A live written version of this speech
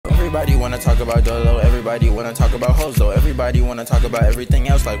Everybody wanna talk about Dolo, everybody wanna talk about hoes though. Everybody wanna talk about everything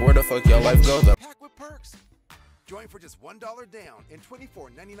else, like where the fuck your life goes though. Pack with perks. Join for just $1 down and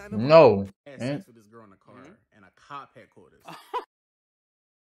 $24.99. No. I had sex with this girl in the car, and a cop had caught us.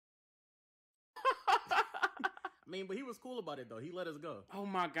 I mean, but he was cool about it though. He let us go. Oh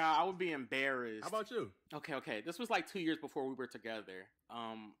my god, I would be embarrassed. How about you? Okay. This was like 2 years before we were together.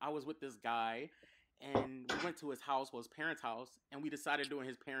 I was with this guy, and we went to his house, his parents' house, and we decided to do in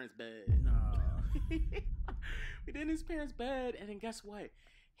his parents' bed. No. We did in his parents' bed, and then guess what?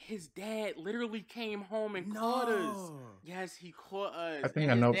 His dad literally came home and caught us. Yes, he caught us. I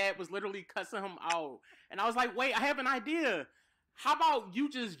think and I know. His dad was literally cussing him out. And I was like, wait, I have an idea. How about you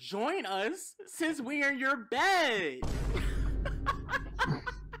just join us since we're in your bed?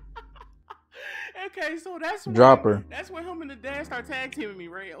 Okay, so that's when, that's when him and the dad start tag teaming me,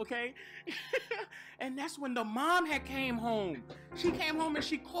 right? Okay. And that's when the mom had came home. She came home and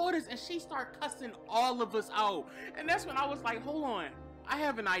she caught us and she started cussing all of us out. And that's when I was like, hold on. I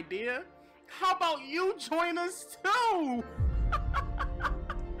have an idea. How about you join us too?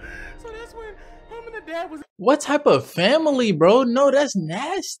 So that's when him and the dad was. What type of family, bro? No, that's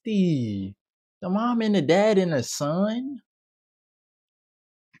nasty. The mom and the dad and the son.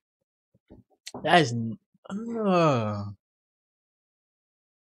 That's.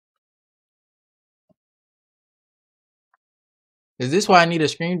 Is this why I need a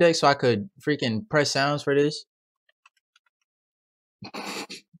stream deck so I could freaking press sounds for this?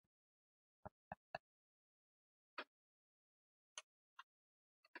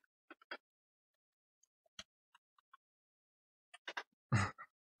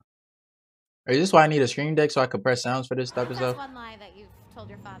 Is this why I need a stream deck so I could press sounds for this type of stuff? That's one lie that you've told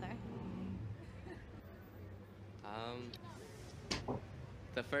your father.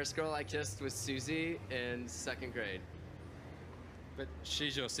 The first girl I kissed was Susie in 2nd grade. But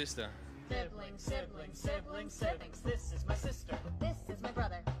she's your sister. Siblings, siblings, siblings, siblings. This is my sister. This is my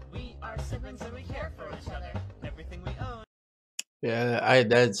brother. We are siblings and we care for each other. Everything we own. Yeah,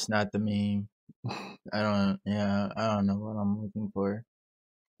 that's not the meme. I don't know what I'm looking for.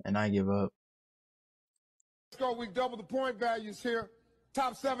 And I give up. Let's go, we double the point values here.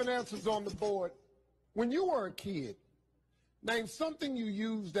 Top 7 answers on the board. When you were a kid, name something you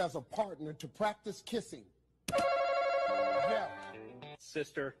used as a partner to practice kissing. Yeah.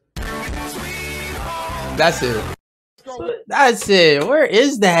 Sister. That's it. That's it. Where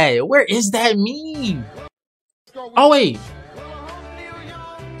is that? Where is that meme? Oh, wait.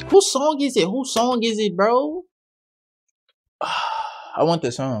 Whose song is it? Whose song is it, bro? I want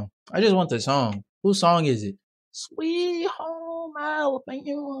the song. I just want the song. Whose song is it? Sweet Home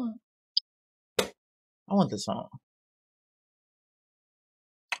Alabama. I want the song.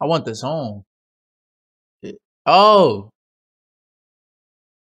 I want the song. Oh.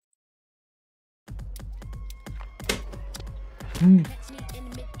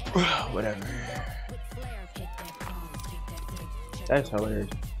 Whatever. That's hilarious.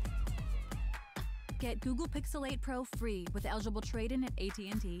 Get Google Pixel 8 Pro free with eligible trade-in at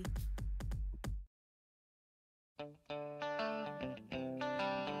AT&T.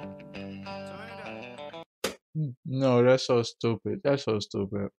 No, that's so stupid. That's so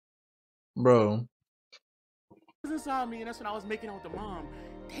stupid. Bro. Inside me, and that's when I was making out with the mom.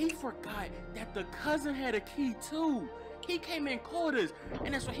 They forgot that the cousin had a key too. He came in and called us,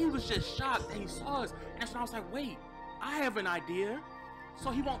 and that's when he was just shocked that he saw us. And that's when I was like, wait, I have an idea. So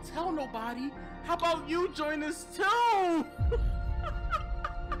he won't tell nobody. How about you join us too?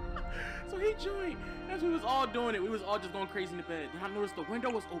 So he joined. As we was all doing it, we was all just going crazy in the bed. And I noticed the window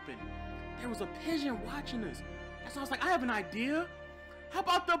was open. There was a pigeon watching us. And so I was like, I have an idea. How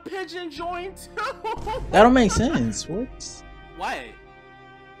about the pigeon join too? That don't make sense. What? What?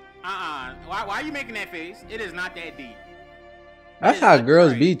 Why are you making that face? It is not that deep. That's how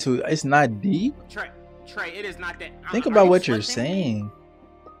girls be too. It's not deep. Trey, it is not that. Think about what you're saying.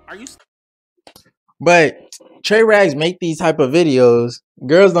 Are you? But TRARAGS make these type of videos.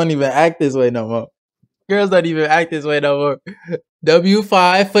 Girls don't even act this way no more. Girls don't even act this way no more.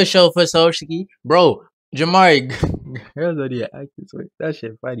 W5 for sure, Shiki. Bro, Jamari, girls don't even act this way. That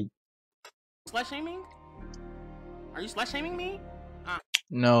shit funny. Slut shaming? Are you slut shaming me?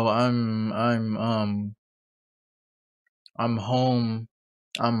 No, I'm home.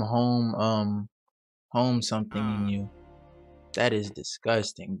 Home something in you. That is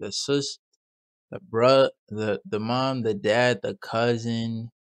disgusting. The sis, the the mom, the dad, the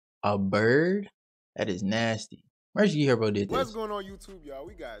cousin, a bird. That is nasty. Where'd you hear bro did this? What's going on YouTube, y'all?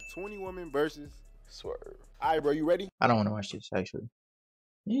 We got 20 women versus Swerve. All right, bro, you ready? I don't want to watch this actually.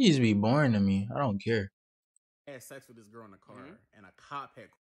 You just be boring to me. I don't care. I had sex with this girl in the car, and a cop had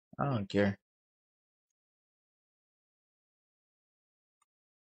I don't care.